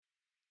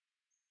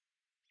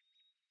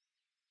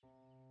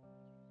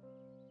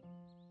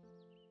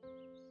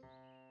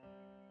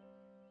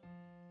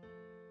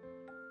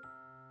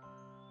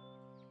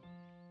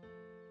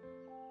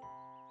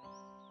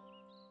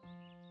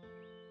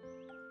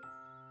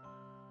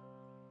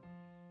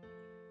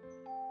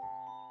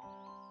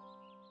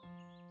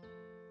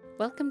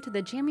Welcome to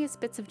the Jammiest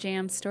Bits of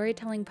Jam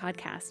storytelling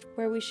podcast,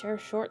 where we share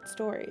short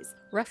stories,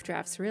 rough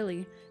drafts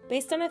really,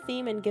 based on a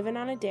theme and given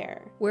on a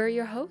dare. We're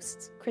your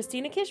hosts,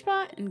 Christina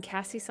Kishbot and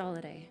Cassie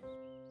Soliday.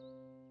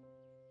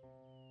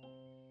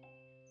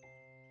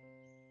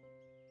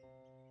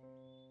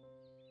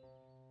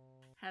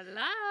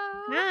 Hello!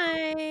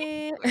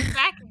 Hi! We're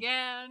back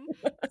again.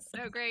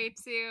 So great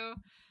to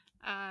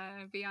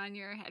be on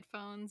your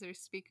headphones or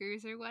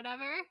speakers or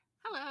whatever.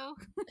 Hello!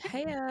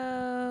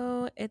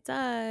 Heyo! It's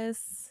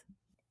us.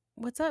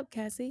 What's up,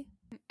 Cassie?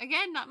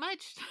 Again, not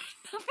much.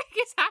 Nothing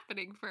is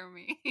happening for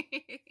me.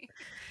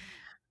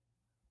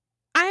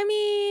 I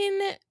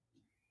mean,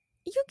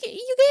 you get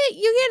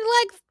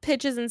like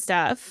pitches and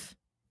stuff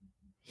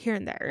here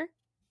and there.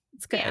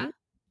 It's good. Yeah.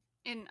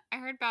 And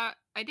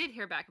I did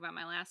hear back about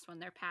my last one.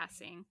 They're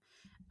passing,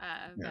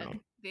 but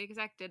the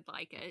exec did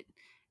like it,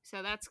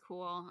 so that's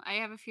cool. I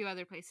have a few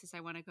other places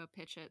I want to go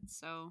pitch it.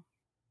 So,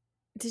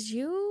 did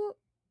you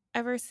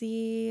ever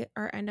see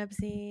or end up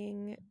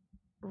seeing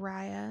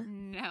Raya?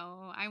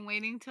 No, I'm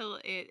waiting till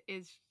it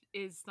is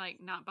like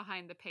not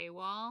behind the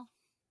paywall.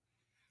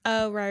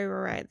 Oh,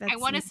 right. I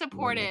want to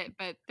support it,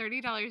 but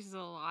 $30 is a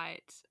lot.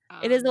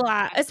 It is a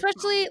lot,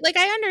 especially like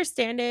I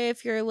understand it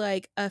if you're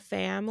like a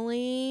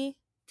family.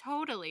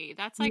 Totally,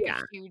 that's like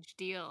a huge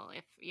deal.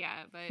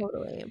 But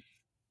totally.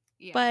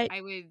 Yeah, but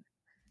I would.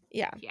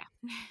 Yeah.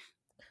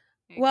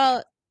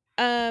 Well,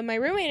 my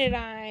roommate and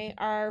I,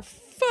 our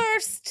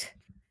first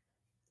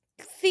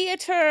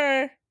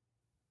theater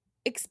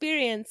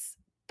experience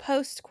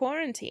post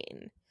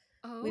quarantine.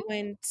 Oh. We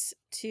went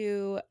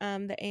to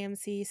the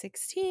AMC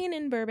 16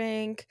 in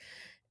Burbank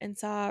and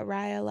saw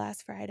Raya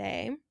last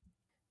Friday,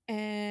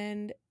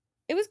 and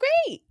it was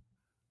great.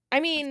 I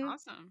mean,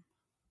 that's awesome.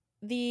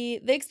 The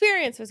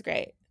experience was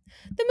great.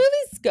 The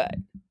movie's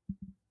good.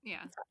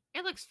 Yeah,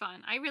 it looks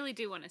fun. I really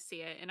do want to see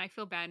it, and I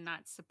feel bad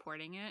not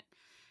supporting it.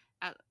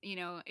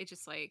 It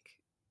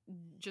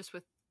just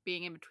with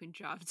being in between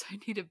jobs, I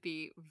need to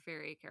be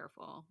very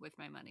careful with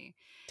my money.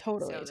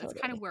 Totally. So that's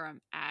kind of where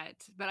I'm at.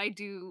 But I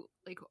do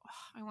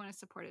I want to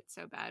support it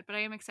so bad. But I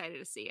am excited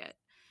to see it.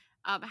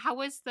 How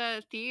was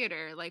the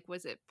theater? Like,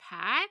 was it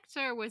packed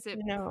or was it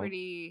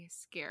pretty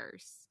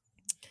scarce?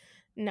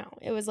 No,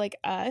 it was like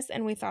us,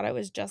 and we thought it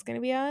was just going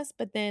to be us.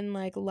 But then,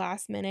 like,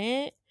 last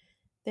minute,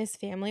 this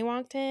family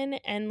walked in,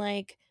 and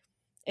like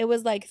it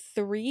was like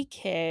 3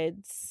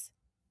 kids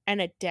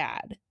and a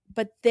dad.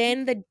 But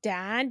then the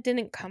dad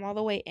didn't come all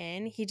the way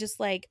in. He just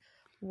like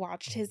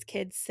watched his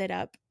kids sit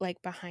up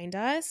like behind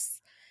us,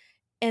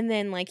 and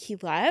then like he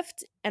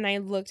left. And I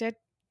looked at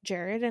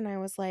Jared and I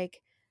was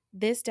like,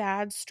 this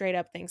dad straight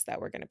up thinks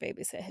that we're going to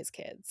babysit his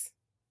kids.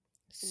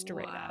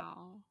 Straight up.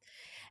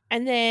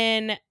 And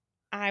then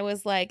I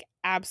was like,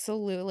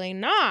 absolutely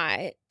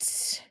not,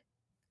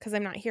 because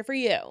I'm not here for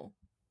you.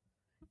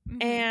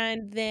 Mm-hmm.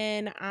 And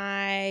then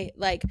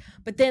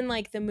but then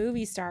like the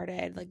movie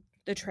started, like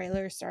the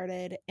trailer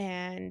started,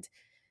 and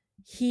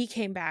he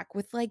came back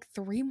with like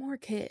 3 more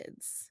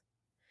kids.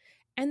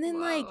 And then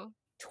like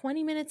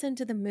 20 minutes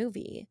into the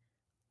movie,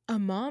 a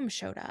mom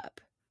showed up.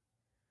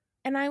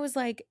 And I was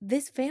like,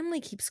 this family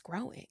keeps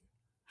growing.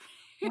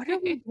 What are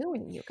we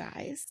doing, you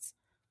guys?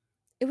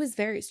 It was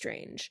very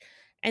strange.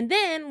 And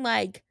then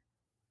like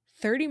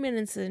 30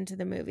 minutes into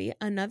the movie,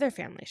 another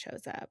family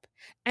shows up.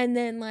 And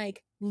then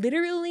like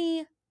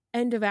literally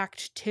end of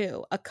act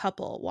 2, a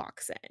couple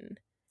walks in.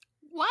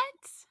 What?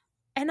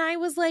 And I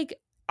was like,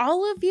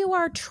 all of you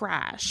are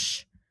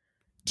trash.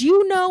 Do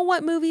you know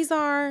what movies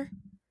are?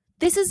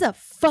 This is a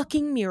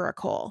fucking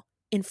miracle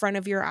in front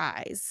of your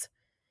eyes.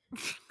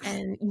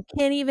 And you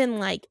can't even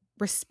like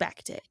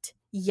respect it.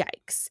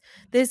 Yikes.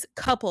 This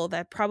couple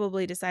that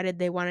probably decided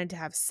they wanted to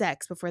have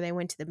sex before they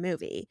went to the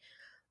movie,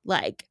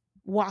 like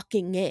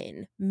walking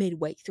in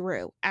midway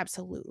through,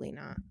 absolutely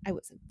not. I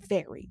was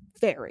very,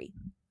 very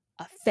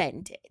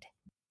offended.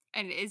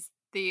 And is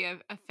the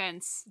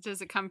offense,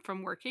 does it come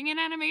from working in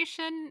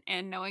animation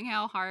and knowing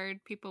how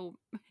hard people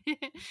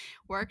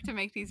work to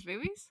make these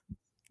movies?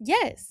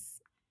 Yes.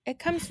 It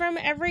comes from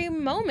every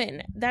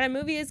moment that a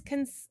movie is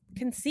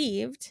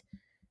conceived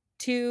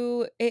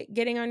to it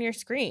getting on your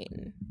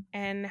screen,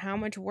 and how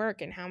much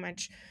work and how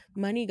much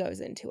money goes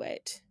into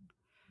it.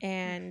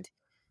 And,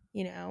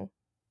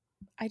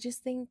 I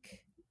just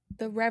think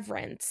the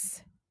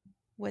reverence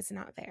was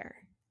not there.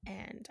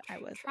 And I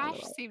was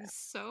trash seems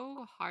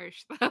so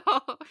harsh,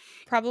 though.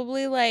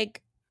 Probably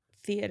like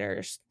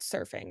theater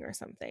surfing or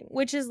something,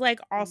 which is like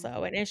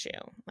also an issue.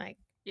 Like,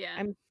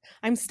 yeah,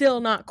 I'm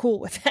still not cool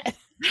with it.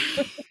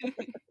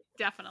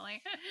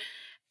 Definitely.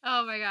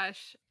 Oh my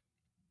gosh,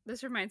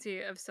 this reminds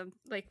me of some,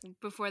 like,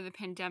 before the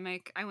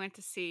pandemic, I went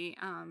to see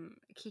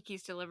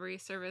Kiki's Delivery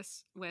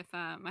Service with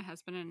my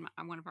husband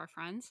and one of our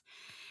friends,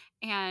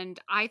 and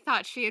I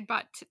thought she had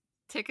bought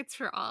tickets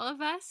for all of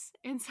us,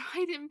 and so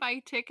I didn't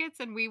buy tickets,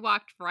 and we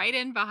walked right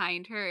in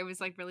behind her. It was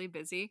like really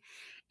busy,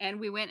 and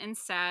we went and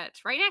sat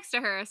right next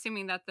to her,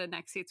 assuming that the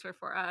next seats were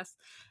for us.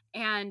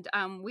 And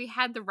we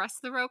had the rest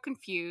of the row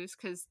confused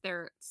because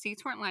their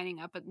seats weren't lining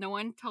up, but no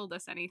one told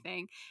us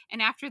anything.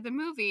 And after the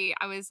movie,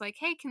 I was like,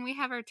 hey, can we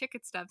have our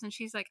ticket stubs? And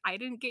she's like, I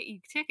didn't get you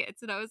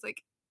tickets. And I was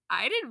like,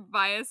 I didn't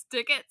buy us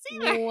tickets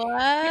either.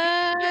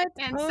 What?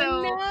 And Oh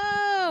so,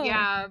 no.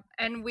 yeah,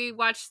 and we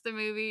watched the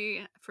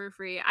movie for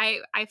free.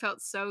 I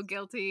felt so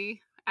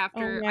guilty Oh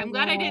after. my I'm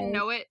glad I didn't god.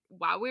 know it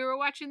while we were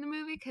watching the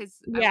movie because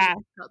I would Yeah.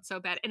 have felt so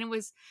bad. And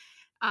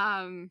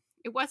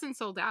it wasn't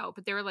sold out,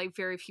 but there were like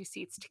very few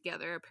seats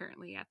together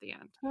apparently at the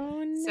end.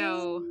 Oh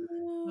So,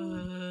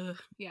 no.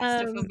 yeah, I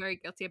still feel Um, very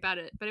guilty about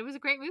it, but it was a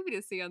great movie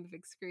to see on the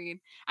big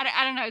screen.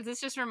 I don't know. This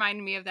just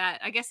reminded me of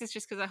that. I guess it's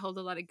just because I hold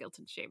a lot of guilt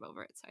and shame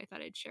over it, so I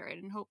thought I'd share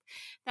it and hope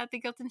that the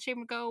guilt and shame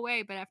would go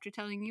away. But after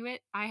telling you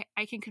it, I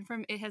can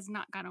confirm it has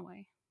not gone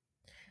away.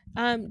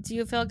 do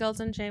you feel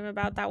guilt and shame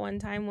about that one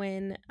time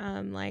when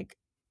like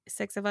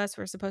 6 of us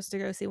were supposed to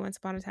go see Once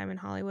Upon a Time in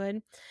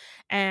Hollywood,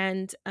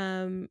 and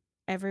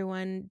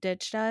everyone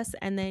ditched us,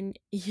 and then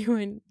you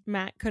and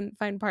Matt couldn't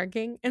find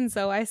parking, and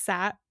so I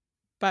sat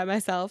by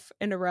myself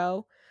in a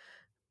row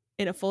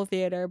in a full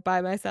theater by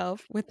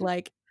myself with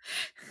like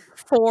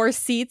 4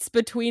 seats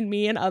between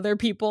me and other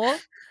people,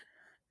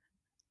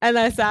 and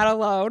I sat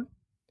alone.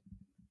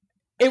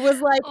 It was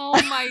like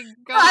Oh my a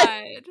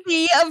god.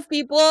 sea of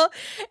people,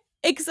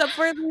 except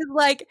for these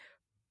like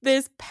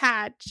this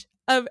patch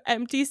of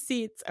empty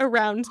seats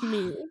around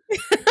me.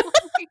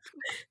 Oh my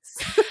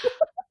god.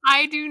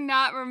 I do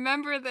not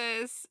remember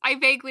this. I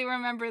vaguely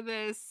remember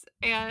this,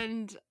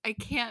 and I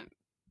can't.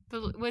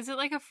 Was it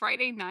like a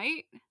Friday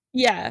night?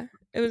 Yeah,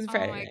 it was Oh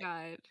Friday my night.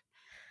 god.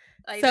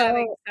 Like, that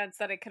makes So sense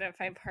that I couldn't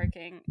find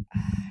parking.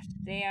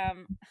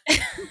 Damn.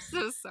 I'm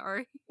so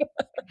sorry.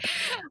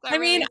 That I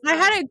mean, really I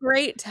sucks. had a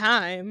great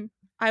time.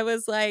 I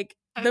was like,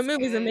 the That's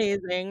movie's good.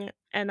 amazing,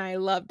 and I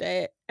loved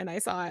it, and I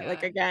saw it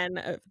like Yeah.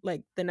 again,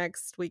 like the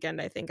next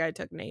weekend. I think I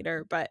took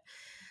Nader, but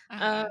um,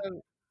 Uh-huh.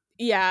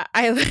 yeah,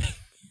 I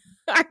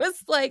I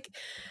was like,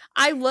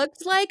 I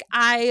looked like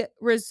I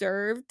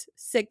reserved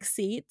 6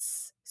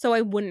 seats so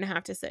I wouldn't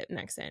have to sit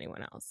next to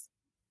anyone else.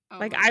 Oh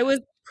Like my I god. was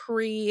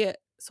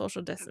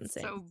pre-social That's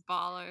distancing. so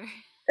baller.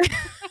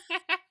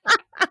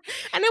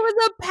 And it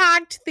was a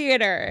packed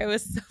theater. It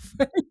was so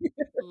funny.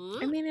 I Ooh.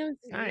 mean, it was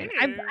fine.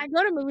 Ew. I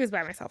go to movies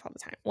by myself all the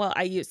time. Well,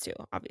 I used to,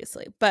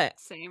 obviously, but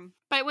Same.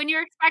 But when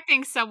you're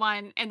expecting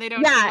someone and they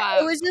don't show yeah,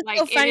 it up, was just like,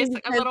 so it funny is a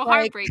because, little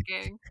like,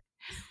 heartbreaking.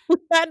 we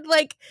had,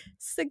 like,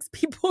 6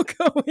 people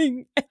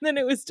going, and then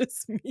it was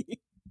just me.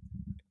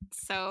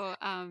 So,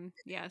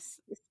 yes,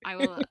 I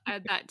will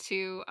add that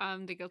to,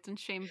 the guilt and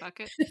shame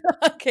bucket.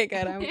 Okay,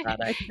 good. I'm glad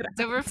I could It's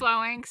help.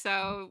 overflowing,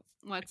 so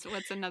what's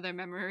another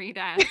memory to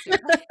add to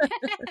it?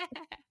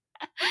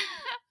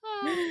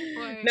 Oh,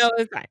 boy. No, it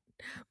was fine.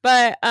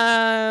 But,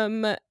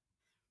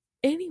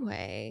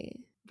 anyway.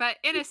 But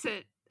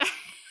innocent.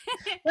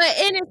 But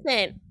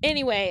innocent.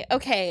 Anyway,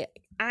 okay.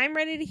 I'm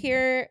ready to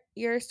hear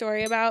your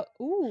story about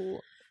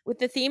with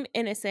the theme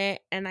innocent,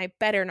 and I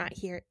better not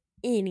hear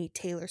any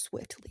Taylor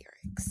Swift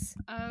lyrics.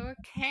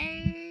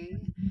 Okay.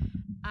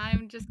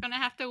 I'm just gonna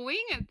have to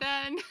wing it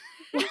then.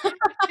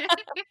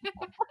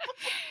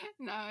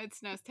 No,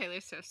 it's no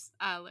Taylor Swift's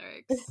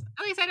lyrics.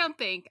 At least I don't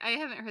think. I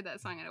haven't heard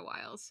that song in a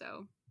while,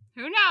 so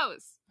who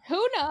knows?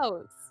 Who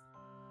knows?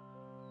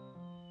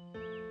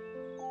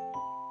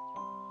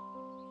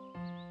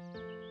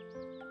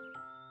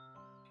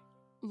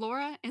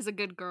 Laura is a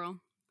good girl.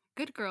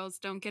 Good girls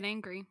don't get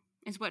angry,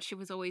 is what she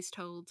was always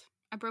told.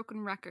 A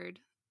broken record.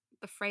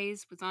 The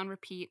phrase was on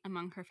repeat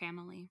among her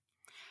family.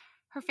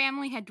 Her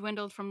family had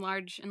dwindled from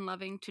large and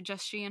loving to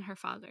just she and her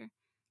father.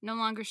 No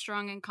longer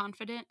strong and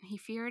confident, he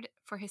feared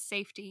for his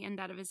safety and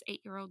that of his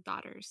 8-year-old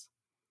daughters.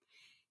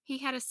 He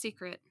had a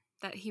secret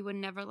that he would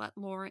never let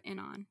Laura in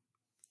on.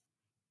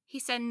 He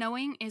said,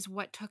 knowing is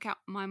what took out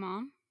my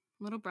mom,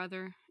 little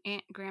brother,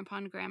 aunt, grandpa,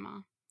 and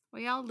grandma.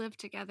 We all lived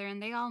together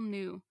and they all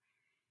knew.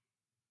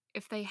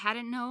 If they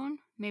hadn't known,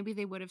 maybe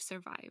they would have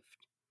survived.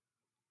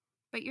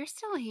 But you're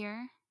still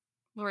here,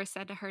 Laura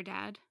said to her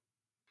dad.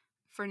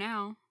 For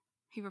now,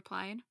 he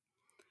replied.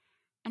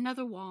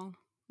 Another wall.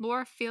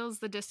 Laura feels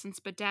the distance,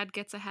 but Dad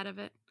gets ahead of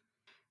it.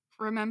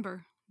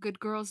 Remember, good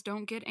girls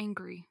don't get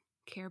angry,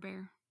 Care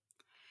Bear.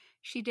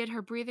 She did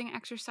her breathing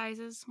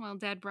exercises while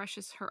Dad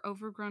brushes her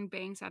overgrown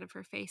bangs out of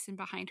her face and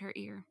behind her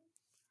ear.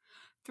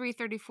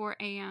 3:34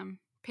 a.m.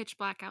 Pitch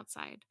black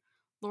outside.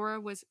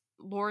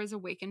 Laura's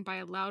awakened by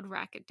a loud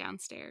racket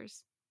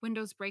downstairs.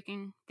 Windows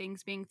breaking,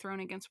 things being thrown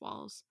against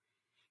walls.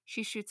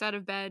 She shoots out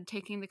of bed,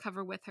 taking the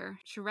cover with her.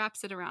 She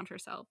wraps it around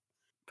herself.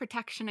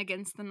 Protection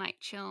against the night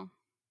chill.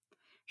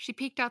 She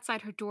peeked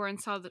outside her door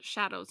and saw the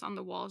shadows on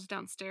the walls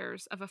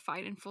downstairs of a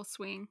fight in full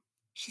swing.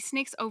 She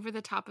sneaks over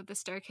the top of the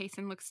staircase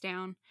and looks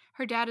down.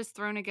 Her dad is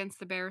thrown against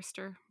the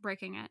banister,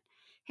 breaking it.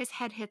 His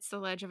head hits the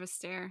ledge of a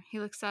stair. He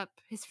looks up.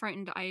 His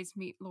frightened eyes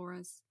meet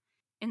Laura's.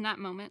 In that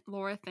moment,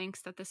 Laura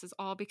thinks that this is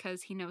all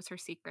because he knows her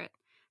secret.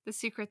 The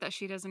secret that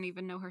she doesn't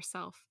even know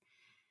herself.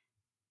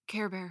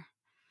 Care Bear,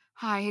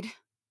 hide,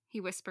 he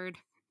whispered,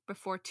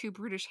 before two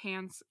brutish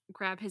hands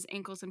grab his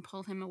ankles and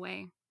pull him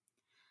away.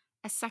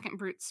 A second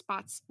brute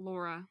spots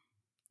Laura.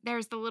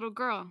 "There's the little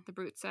girl," the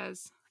brute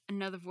says.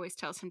 Another voice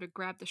tells him to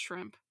grab the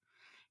shrimp.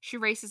 She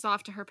races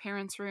off to her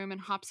parents' room and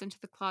hops into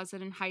the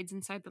closet and hides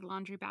inside the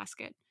laundry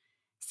basket.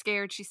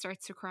 Scared, she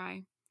starts to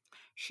cry.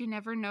 She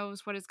never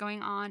knows what is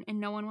going on, and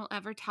no one will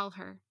ever tell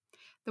her.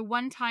 The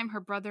one time her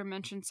brother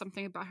mentioned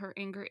something about her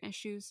anger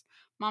issues,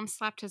 Mom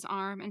slapped his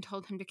arm and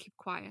told him to keep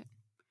quiet.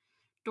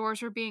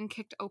 Doors were being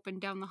kicked open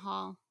down the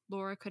hall.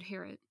 Laura could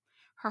hear it.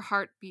 Her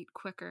heart beat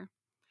quicker.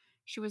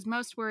 She was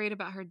most worried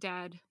about her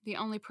dad, the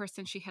only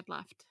person she had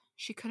left.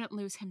 She couldn't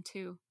lose him,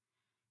 too.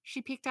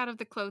 She peeked out of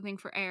the clothing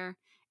for air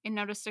and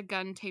noticed a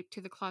gun taped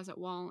to the closet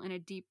wall in a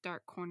deep,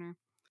 dark corner.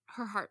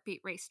 Her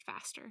heartbeat raced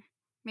faster.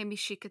 Maybe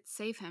she could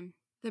save him.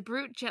 The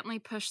brute gently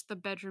pushed the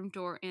bedroom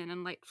door in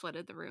and light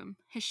flooded the room.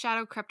 His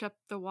shadow crept up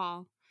the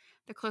wall,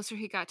 the closer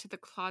he got to the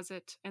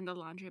closet and the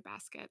laundry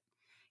basket.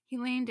 He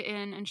leaned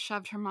in and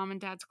shoved her mom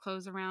and dad's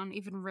clothes around,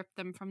 even ripped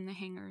them from the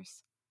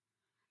hangers.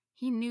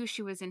 He knew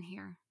she was in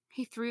here.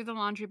 He threw the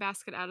laundry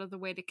basket out of the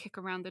way to kick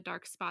around the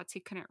dark spots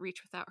he couldn't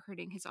reach without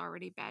hurting his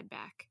already bad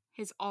back.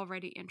 His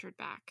already injured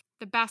back.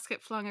 The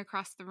basket flung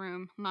across the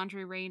room.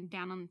 Laundry rained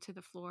down onto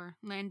the floor,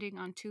 landing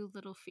on 2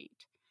 little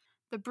feet.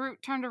 The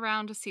brute turned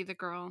around to see the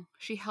girl.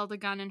 She held a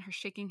gun in her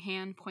shaking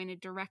hand,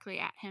 pointed directly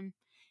at him.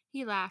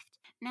 He laughed.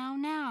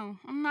 Now,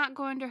 I'm not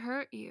going to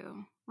hurt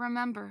you.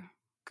 Remember,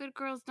 good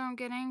girls don't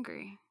get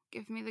angry.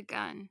 Give me the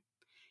gun,"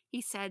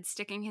 he said,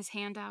 sticking his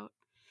hand out.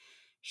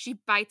 She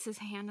bites his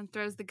hand and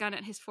throws the gun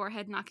at his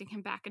forehead, knocking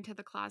him back into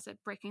the closet,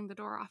 breaking the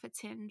door off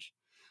its hinge.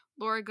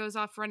 Laura goes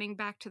off running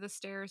back to the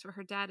stairs where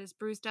her dad is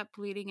bruised up,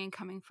 bleeding, and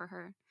coming for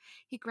her.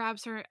 He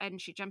grabs her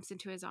and she jumps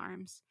into his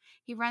arms.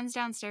 He runs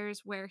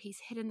downstairs where he's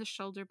hit in the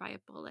shoulder by a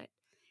bullet.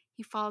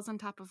 He falls on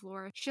top of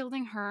Laura,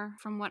 shielding her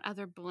from what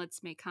other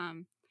bullets may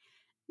come.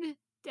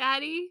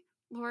 "Daddy,"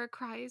 Laura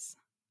cries.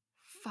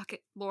 "Fuck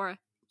it, Laura.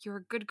 You're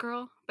a good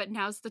girl, but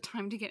now's the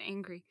time to get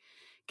angry.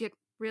 Get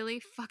really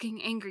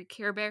fucking angry,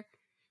 Care Bear."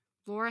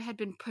 Laura had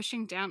been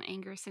pushing down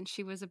anger since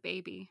she was a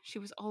baby. She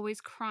was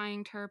always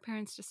crying to her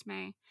parents'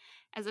 dismay.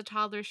 As a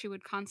toddler, she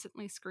would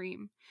constantly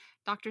scream.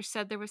 Doctors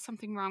said there was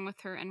something wrong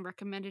with her and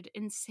recommended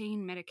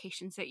insane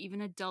medications that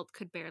even adults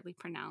could barely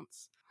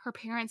pronounce. Her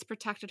parents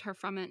protected her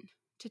from it,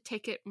 to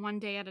take it one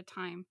day at a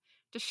time,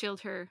 to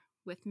shield her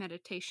with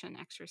meditation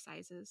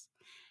exercises.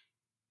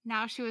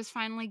 Now she was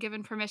finally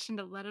given permission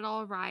to let it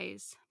all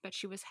rise, but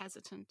she was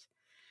hesitant.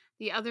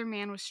 The other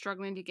man was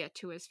struggling to get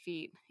to his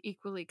feet,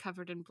 equally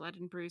covered in blood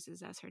and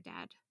bruises as her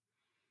dad.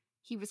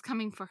 He was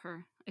coming for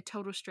her, a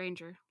total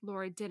stranger.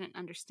 Laura didn't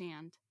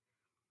understand.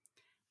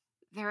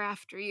 "They're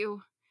after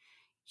you.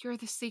 You're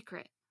the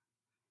secret,"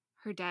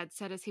 her dad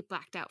said as he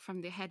blacked out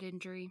from the head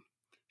injury.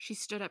 She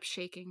stood up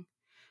shaking.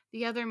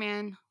 The other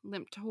man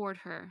limped toward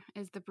her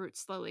as the brute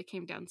slowly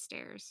came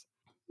downstairs.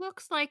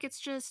 "Looks like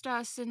it's just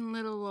us and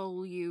little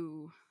ol'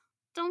 you.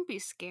 Don't be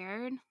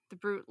scared," the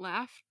brute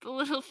laughed. "The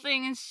little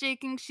thing is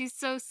shaking, she's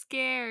so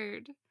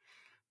scared."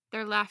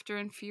 Their laughter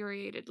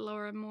infuriated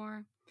Laura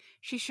more.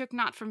 She shook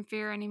not from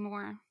fear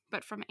anymore,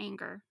 but from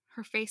anger.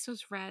 Her face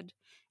was red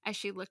as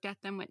she looked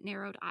at them with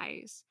narrowed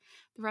eyes.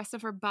 The rest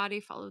of her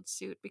body followed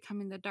suit,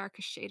 becoming the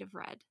darkest shade of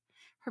red.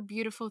 Her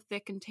beautiful,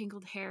 thick, and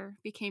tangled hair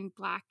became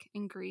black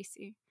and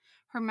greasy.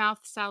 Her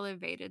mouth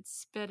salivated,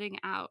 spitting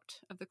out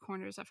of the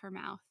corners of her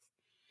mouth.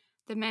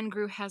 The men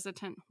grew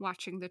hesitant,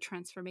 watching the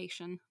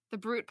transformation. The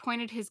brute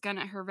pointed his gun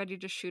at her, ready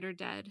to shoot her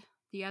dead.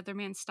 The other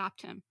man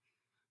stopped him.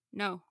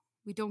 "No,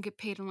 we don't get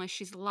paid unless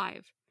she's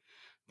alive."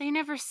 "They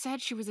never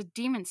said she was a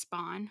demon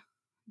spawn,"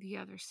 the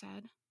other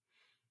said.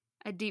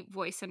 A deep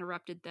voice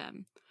interrupted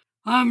them.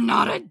 "I'm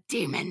not a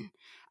demon.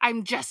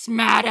 I'm just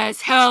mad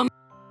as hell."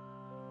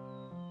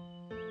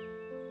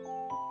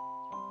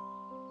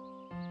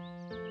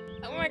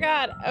 Oh my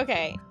god.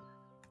 Okay.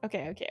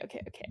 Okay.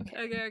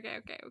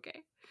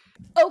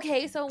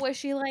 Okay, so was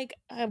she like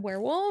a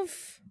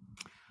werewolf?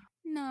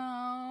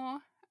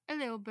 No, a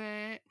little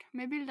bit.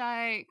 Maybe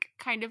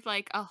kind of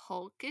like a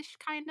Hulkish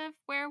kind of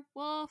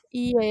werewolf.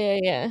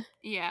 Yeah.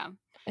 Yeah.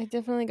 I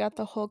definitely got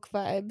the Hulk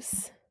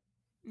vibes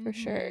for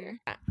sure.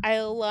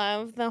 I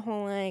love the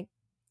whole like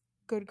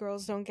good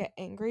girls don't get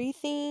angry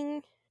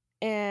thing.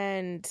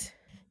 And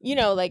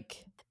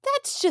like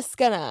that's just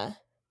gonna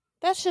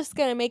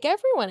make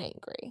everyone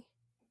angry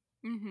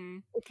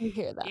if you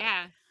hear that.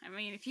 Yeah. I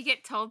mean, if you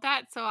get told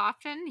that so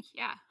often,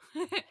 yeah.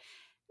 And if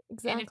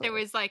Exactly. there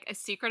was like a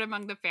secret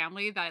among the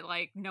family that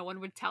like no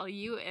one would tell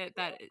you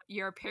that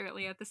you're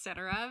apparently at the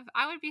center of,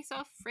 I would be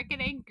so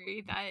freaking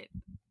angry that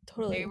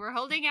Totally. they were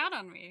holding out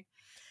on me.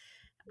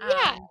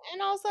 Yeah,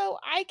 and also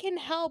I can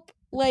help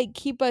like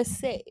keep us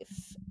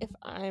safe if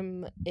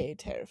I'm a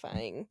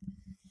terrifying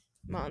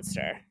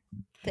monster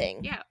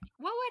thing. Yeah.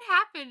 What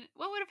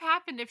would have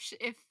happened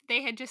if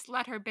they had just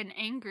let her been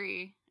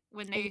angry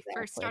when they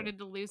first Exactly. started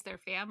to lose their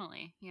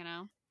family, you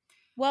know?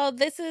 Well,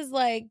 this is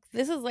like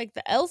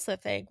the Elsa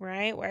thing,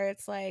 right? Where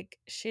it's like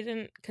she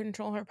didn't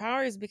control her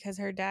powers because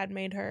her dad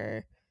made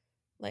her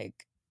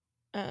like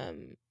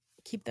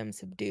keep them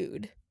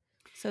subdued.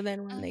 So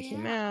then when Oh they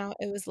came yeah. out,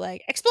 it was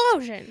like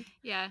explosion.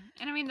 Yeah,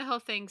 and I mean the whole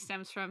thing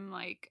stems from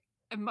like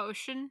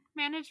emotion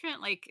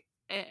management, like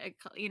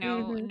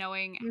Mhm.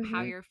 knowing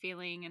how Mhm. you're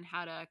feeling and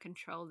how to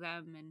control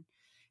them and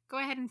go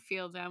ahead and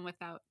feel them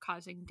without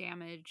causing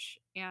damage.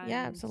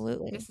 Yeah, And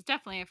absolutely. this is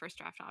definitely a first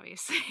draft,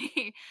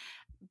 obviously,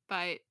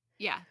 but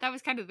yeah, that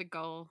was kind of the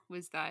goal.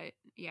 Was that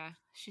yeah,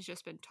 she's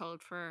just been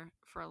told for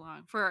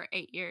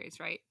 8 years,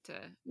 right,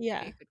 to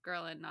be Yeah. a good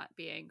girl and not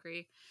be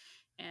angry.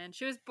 And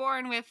she was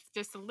born with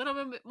just a little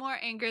bit more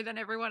anger than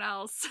everyone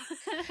else.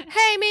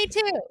 Hey, me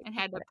too. And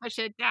had to push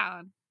it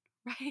down,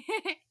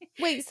 right?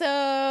 Wait,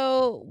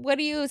 so what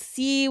do you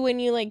see when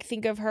you, like,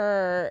 think of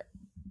her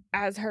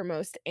as her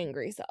most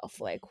angry self?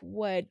 Like,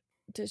 what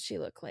does she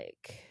look like?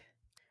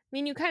 I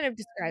mean, you kind of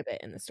describe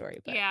it in the story,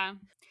 but Yeah.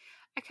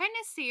 I kind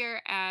of see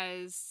her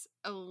as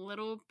a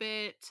little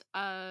bit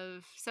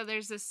of so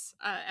there's this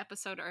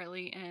episode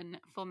early in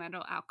Full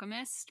Metal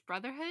Alchemist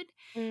Brotherhood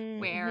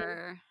mhm,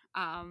 where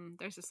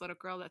there's this little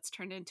girl that's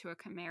turned into a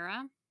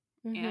chimera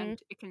mhm. and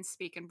it can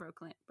speak in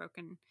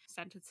broken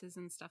sentences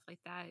and stuff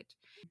like that.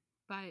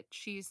 But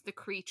she's the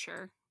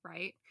creature,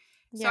 right?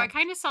 So I Yeah.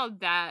 kind of saw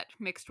that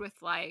mixed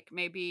with like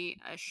maybe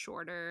a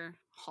shorter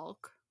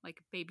Hulk,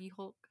 like baby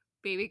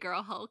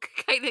girl Hulk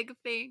kind of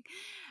thing.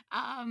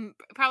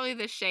 Probably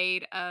the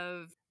shade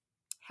of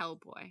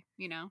Hellboy,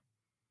 you know?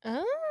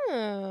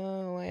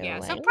 Oh, I Yeah,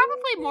 so like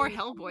probably more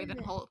Hellboy than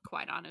that. Hulk,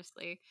 quite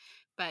honestly.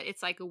 But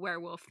it's like a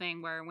werewolf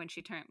thing where when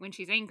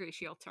she's angry,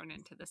 she'll turn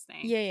into this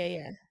thing. Yeah, yeah,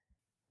 yeah.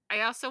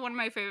 I also one of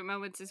my favorite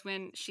moments is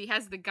when she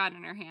has the gun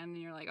in her hand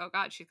and you're like, oh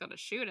god, she's gonna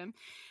shoot him.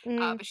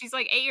 Mm, But she's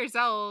like 8 years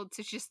old,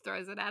 so she just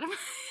throws it at him.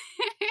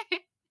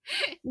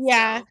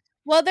 yeah. So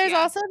Well, there's yeah.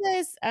 also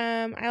this,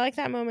 I like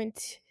that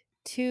moment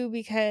too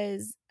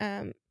because,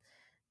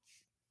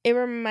 it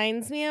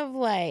reminds me of,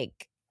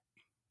 like,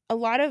 a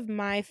lot of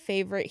my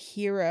favorite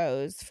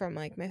heroes from,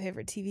 like, my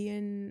favorite TV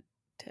and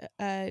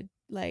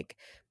like,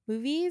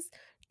 movies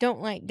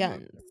don't like Hmm.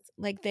 guns.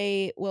 Like,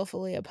 they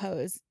willfully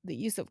oppose the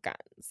use of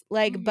guns.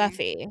 Like Hmm.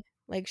 Buffy,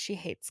 like, she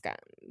hates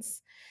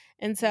guns.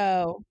 And Yeah.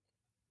 so,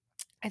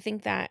 I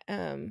think that,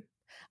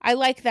 I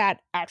like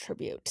that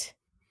attribute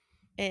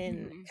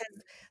in Hmm.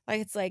 'cause,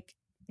 like, it's like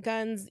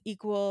guns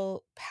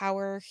equal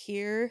power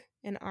here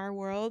in our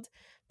world,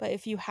 but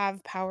if you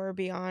have power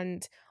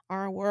beyond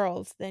our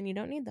world, then you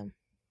don't need them.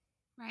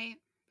 Right.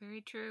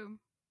 Very true.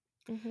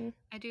 Mhm.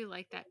 I do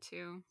like that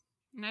too.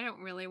 And I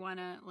don't really want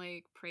to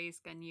like praise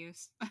gun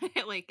use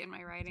like in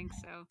my writing,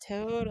 so I was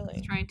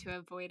Totally. trying to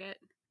avoid it.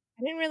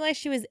 I didn't realize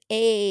she was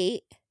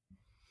 8.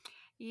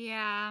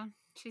 Yeah,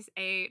 she's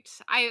 8.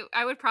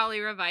 I would probably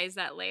revise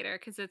that later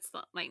because it's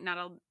like not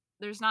a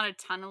there's not a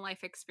ton of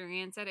life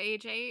experience at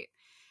age 8,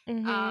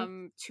 Mhm.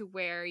 to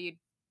where you'd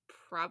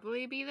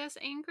probably be this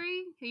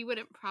angry. You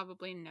wouldn't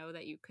probably know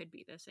that you could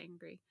be this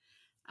angry.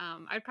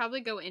 I'd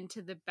probably go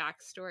into the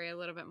backstory a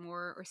little bit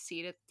more or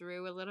seed it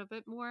through a little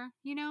bit more,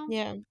 you know?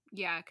 Yeah.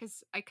 Yeah,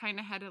 because I kind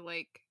of had to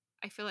like,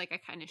 I feel like I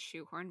kind of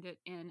shoehorned it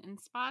in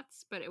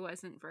spots, but it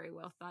wasn't very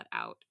well thought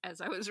out as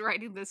I was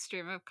writing this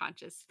stream of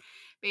conscious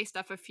based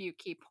off a few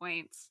key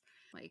points,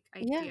 like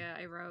Yeah. idea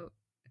I wrote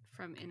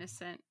from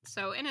Innocent.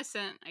 So,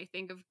 Innocent, I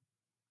think of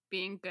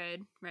being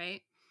good,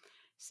 right?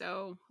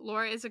 So,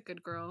 Laura is a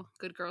good girl.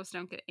 Good girls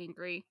don't get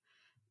angry.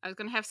 I was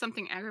gonna have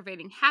something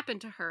aggravating happen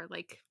to her,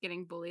 like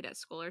getting bullied at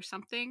school or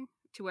something,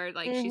 to where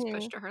like she's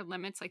pushed Mhm. to her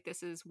limits. Like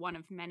this is one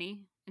of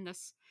many, and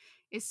this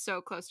is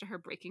so close to her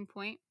breaking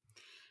point.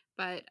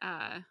 But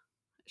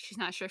she's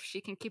not sure if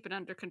she can keep it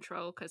under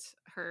control because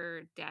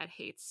her dad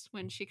hates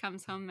when she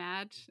comes home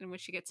mad, and when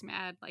she gets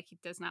mad, like he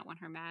does not want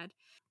her mad.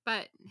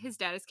 But his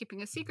dad is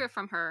keeping a secret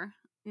from her,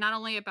 not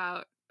only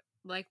about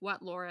like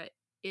what Laura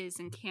is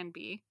and can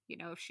be,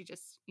 if she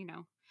just,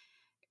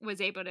 was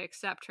able to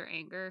accept her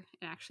anger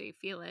and actually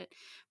feel it.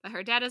 But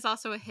her dad is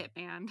also a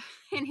hitman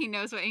and he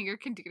knows what anger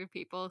can do to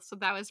people. So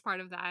that was part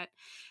of that.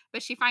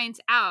 But she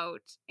finds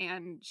out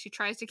and she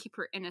tries to keep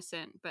her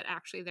innocent, but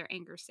actually their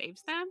anger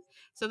saves them.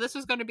 So this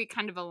was going to be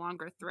kind of a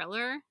longer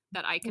thriller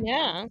that I condensed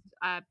Yeah.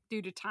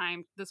 due to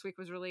time. This week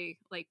was really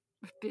like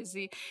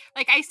busy.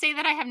 Like I say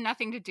that I have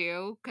nothing to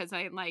do because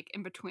I'm like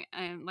in between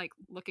and like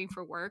looking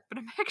for work, but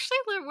I'm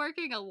actually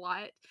working a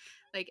lot,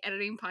 like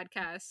editing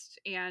podcasts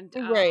and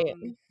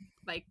Right.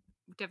 like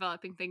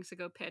developing things to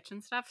go pitch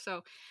and stuff.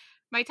 So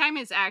my time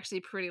is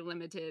actually pretty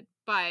limited,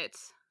 but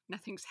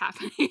nothing's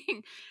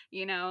happening,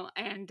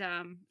 And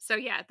so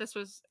yeah, this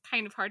was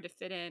kind of hard to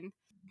fit in.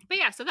 But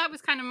yeah, so that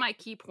was kind of my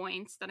key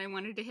points that I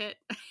wanted to hit.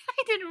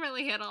 I didn't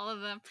really hit all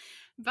of them,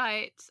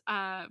 but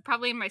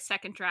probably in my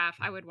second draft,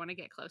 I would want to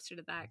get closer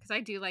to that because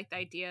I do like the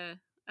idea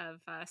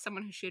of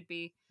someone who should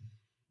be,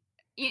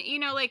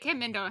 like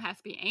hitmen don't have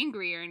to be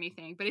angry or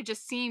anything, but it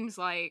just seems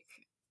like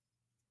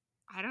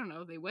I don't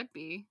know, they would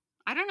be.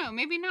 I don't know,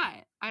 maybe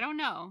not. I don't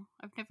know.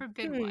 I've never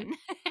been Hmm. one.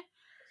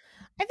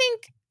 I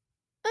think,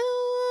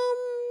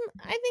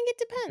 I think it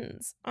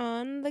depends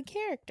on the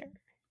character.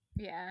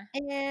 Yeah.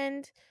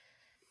 And,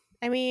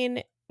 I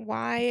mean,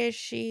 why is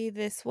she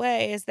this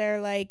way? Is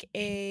there, like,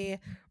 a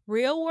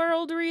real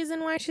world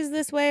reason why she's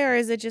this way, or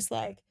is it just,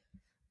 like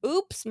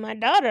oops, my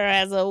daughter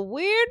has a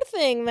weird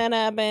thing that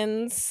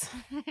happens.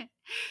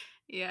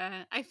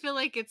 Yeah, I feel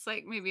like it's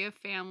like maybe a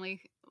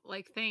family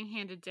like thing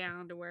handed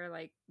down to where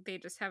like they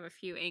just have a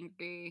few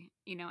angry,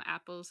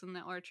 apples in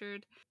the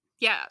orchard.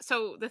 Yeah,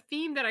 so the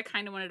theme that I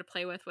kind of wanted to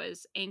play with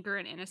was anger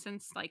and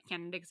innocence. Like,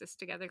 can it exist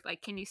together?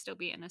 Like, can you still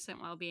be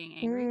innocent while being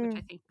angry? Which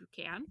I Mm, think you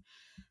can.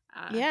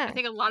 I yeah,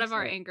 think a lot of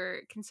our absolutely.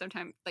 anger can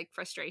sometimes, like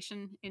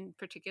frustration in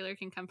particular,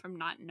 can come from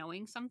not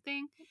knowing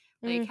something.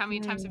 Like, how many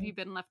times have Mm-hmm. you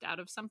been left out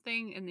of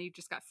something and you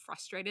just got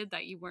frustrated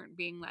that you weren't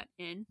being let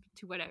in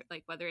to whatever,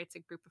 like whether it's a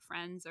group of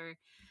friends or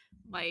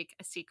like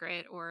a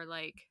secret or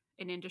like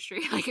an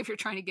industry, like if you're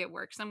trying to get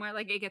work somewhere,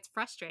 like it gets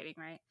frustrating,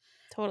 right?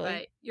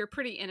 Totally. But you're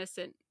pretty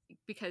innocent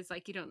because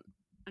like you don't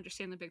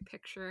understand the big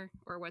picture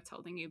or what's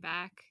holding you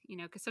back,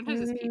 because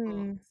sometimes it's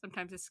people, Mm,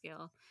 sometimes it's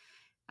skill,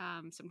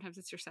 sometimes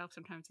it's yourself,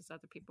 sometimes it's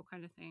other people,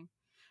 kind of thing.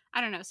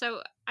 I don't know.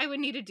 So I would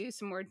need to do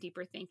some more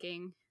deeper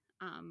thinking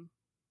um,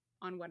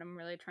 on what I'm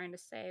really trying to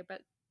say,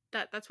 but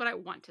that's what I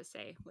want to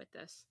say with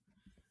this.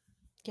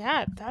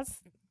 yeah,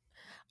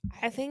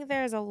 I think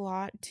there's a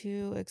lot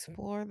to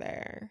explore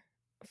there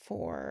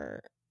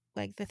for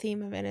like the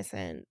theme of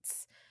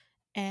innocence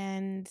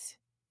and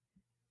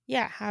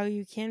yeah, how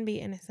you can be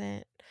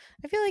innocent.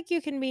 I feel like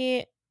you can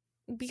be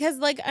because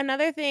like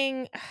another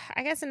thing,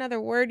 I guess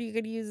another word you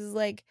could use is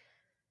like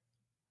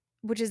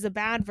which is a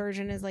bad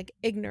version is like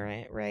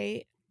ignorant,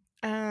 right?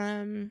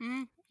 Um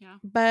Yeah.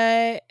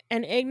 but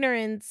an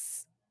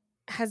ignorance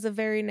has a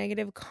very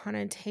negative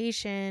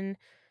connotation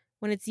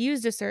when it's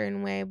used a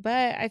certain way,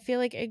 but I feel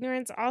like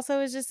ignorance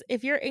also is just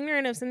if you're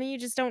ignorant of something you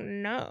just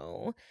don't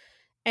know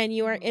and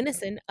you are Mm-hmm.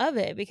 innocent of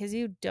it because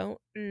you don't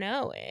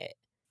know it.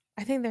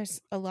 I think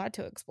there's a lot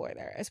to explore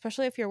there,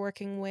 especially if you're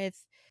working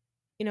with,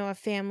 a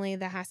family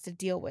that has to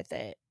deal with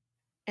it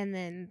and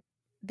then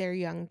their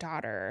young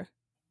daughter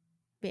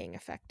being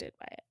affected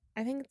by it.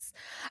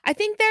 I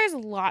think there's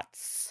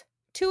lots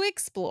to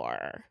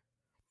explore.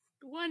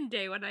 One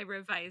day when I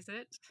revise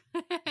it,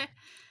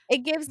 It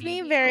gives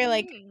me maybe I very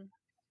like will.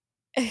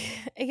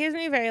 it gives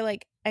me very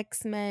like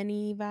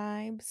X-Men-y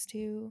vibes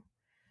too.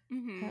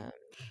 Mm-hmm. Um,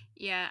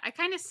 Yeah, I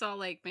kind of saw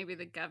like maybe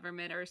the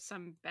government or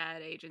some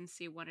bad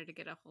agency wanted to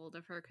get a hold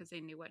of her because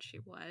they knew what she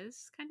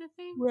was, kind of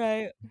thing.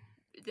 right.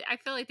 I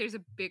feel like there's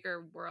a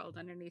bigger world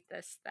underneath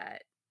this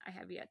that I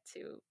have yet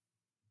to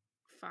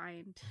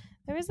find.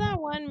 There was that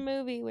one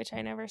movie which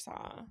I never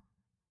saw,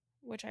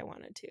 which I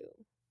wanted to,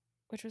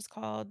 which was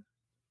called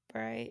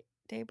Bright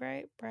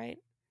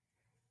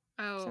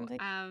Oh, something.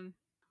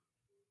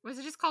 was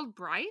it just called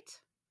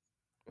Bright?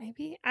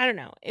 Maybe I don't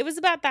know. It was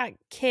about that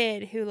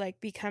kid who like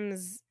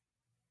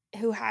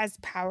who has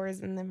powers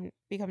and then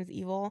becomes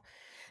evil.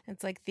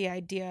 It's like the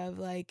idea of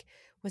like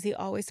was he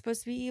always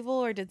supposed to be evil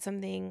or did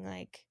something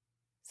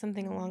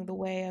along the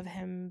way of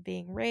him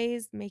being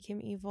raised make him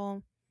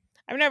evil?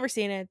 I've never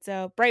seen it,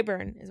 so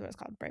Brightburn is what it's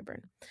called,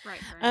 Brightburn.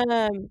 Brightburn.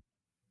 Um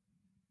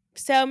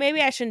so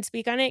maybe I shouldn't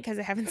speak on it cuz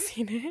I haven't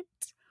seen it.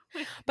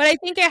 But I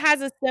think it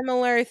has a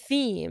similar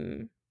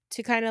theme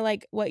to kinda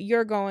like what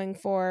you're going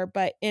for,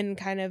 but in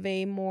kind of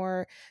a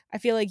more I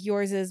feel like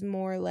yours is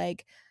more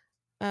like,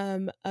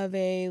 of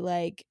a,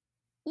 like,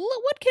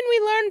 what can we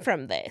learn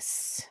from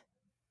this?"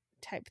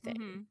 type thing,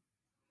 Mm-hmm.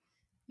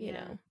 you Yeah.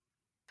 know?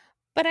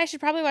 But I should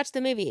probably watch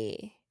the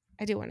movie.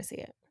 I do wanna see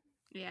it.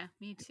 Yeah,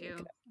 me Look too.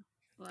 it up.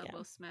 Love Yeah.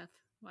 Will Smith.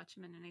 Watch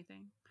him in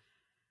anything.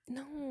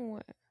 No,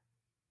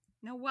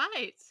 No, what?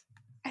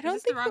 I Is don't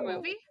this the think wrong so.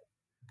 movie?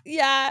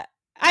 Yeah,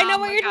 I Oh know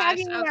what my you're gosh.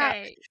 talking about.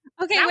 Okay.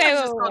 Okay, That wait, one's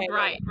wait, just called wait,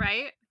 wait, Bright, wait.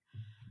 right?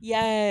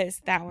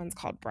 Yes, that one's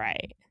called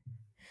Bright.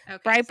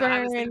 Okay, so I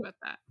was Brightburn thinking about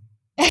that.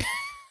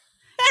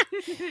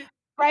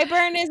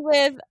 Brightburn is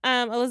with,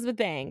 Elizabeth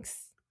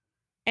Banks,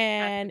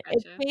 Gotcha, and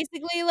it's gotcha.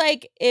 basically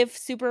like if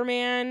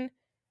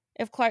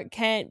Clark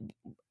Kent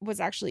was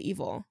actually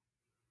evil.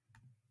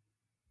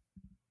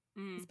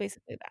 It's Mm.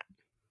 basically that.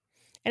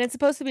 And it's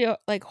supposed to be,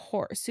 like,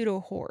 pseudo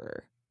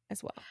horror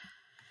as well.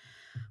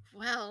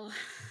 Well,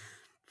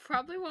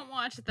 probably won't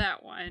watch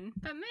that one,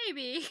 but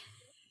maybe.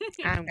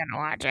 I'm gonna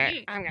watch it.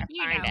 you I'm gonna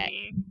you find know it.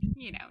 me.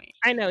 You know me.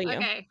 I know you.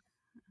 Okay.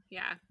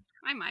 Yeah,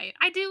 I might.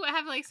 I do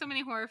have like so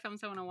many horror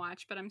films I want to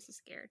watch, but I'm so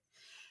scared.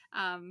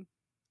 Um,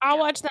 I'll yeah.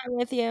 watch that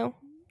with you.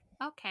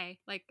 Okay.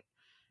 Like,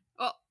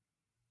 well,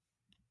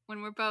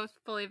 when we're both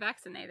fully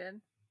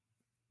vaccinated.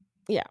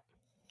 Yeah.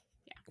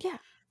 Yeah. Yeah,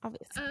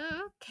 obviously.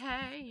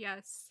 Okay.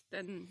 Yes.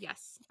 Then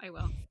yes, I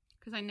will,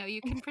 because I know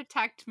you can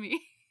protect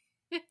me.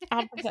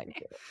 I'll protect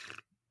you.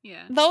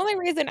 Yeah. The only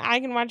reason I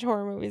can watch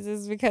horror movies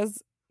is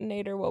because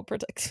Nader will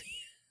protect me.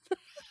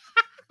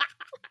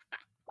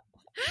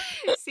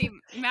 See,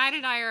 Matt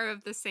and I are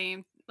of the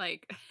same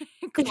like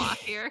cloth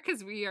here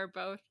because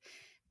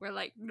we're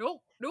like,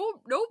 nope,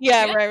 nope, nope,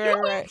 Yeah, can't do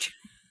right.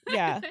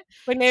 Yeah. it.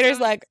 But Nader's so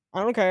like,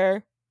 "I don't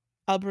care.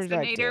 I'll so protect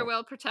Nader you."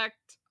 will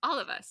protect all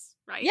of us,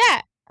 right?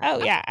 Yeah. Oh, Okay,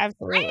 yeah,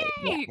 absolutely.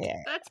 Yeah, great.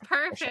 yeah, That's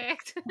for sure.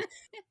 perfect.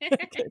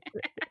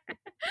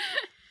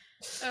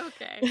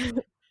 Okay.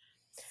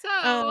 So,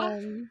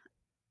 Um,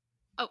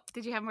 oh,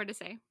 did you have more to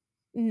say?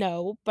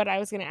 no, but I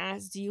was gonna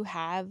ask, do you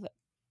have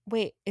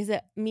Wait, is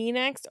it me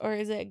next or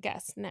is it a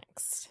guest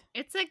next?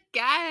 It's a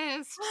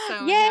guest,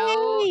 so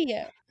no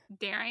Yay!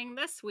 daring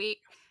this week.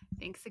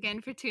 Thanks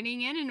again for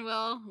tuning in, and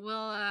we'll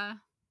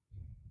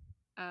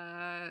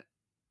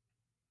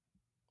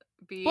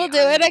be We'll do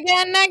it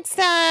again next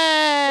time.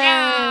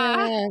 Yeah.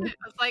 I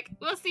was like,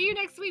 we'll see you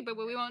next week, but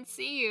we won't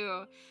see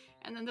you.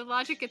 And then the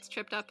logic gets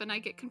tripped up and I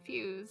get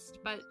confused.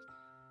 But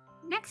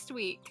next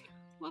week,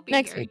 we'll be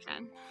here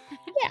again.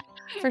 Yeah,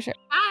 for sure.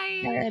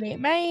 Bye.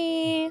 Alrighty,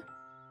 bye.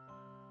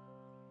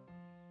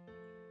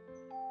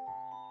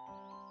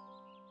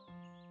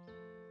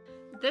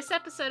 This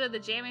episode of the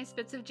Jammies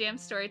Bits of Jam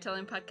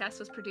Storytelling Podcast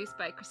was produced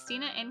by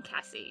Christina and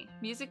Cassie.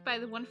 Music by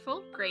the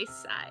wonderful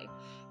Grace Sai.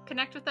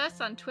 Connect with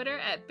us on Twitter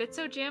at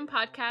BitsOJam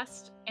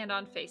Podcast and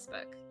on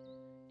Facebook.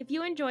 If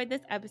you enjoyed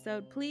this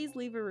episode, please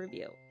leave a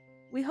review.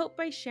 We hope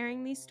by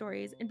sharing these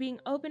stories and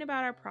being open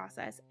about our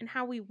process and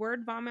how we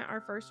word vomit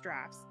our first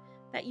drafts,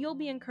 that you'll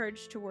be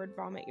encouraged to word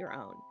vomit your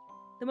own.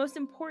 The most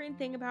important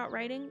thing about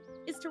writing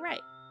is to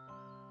write.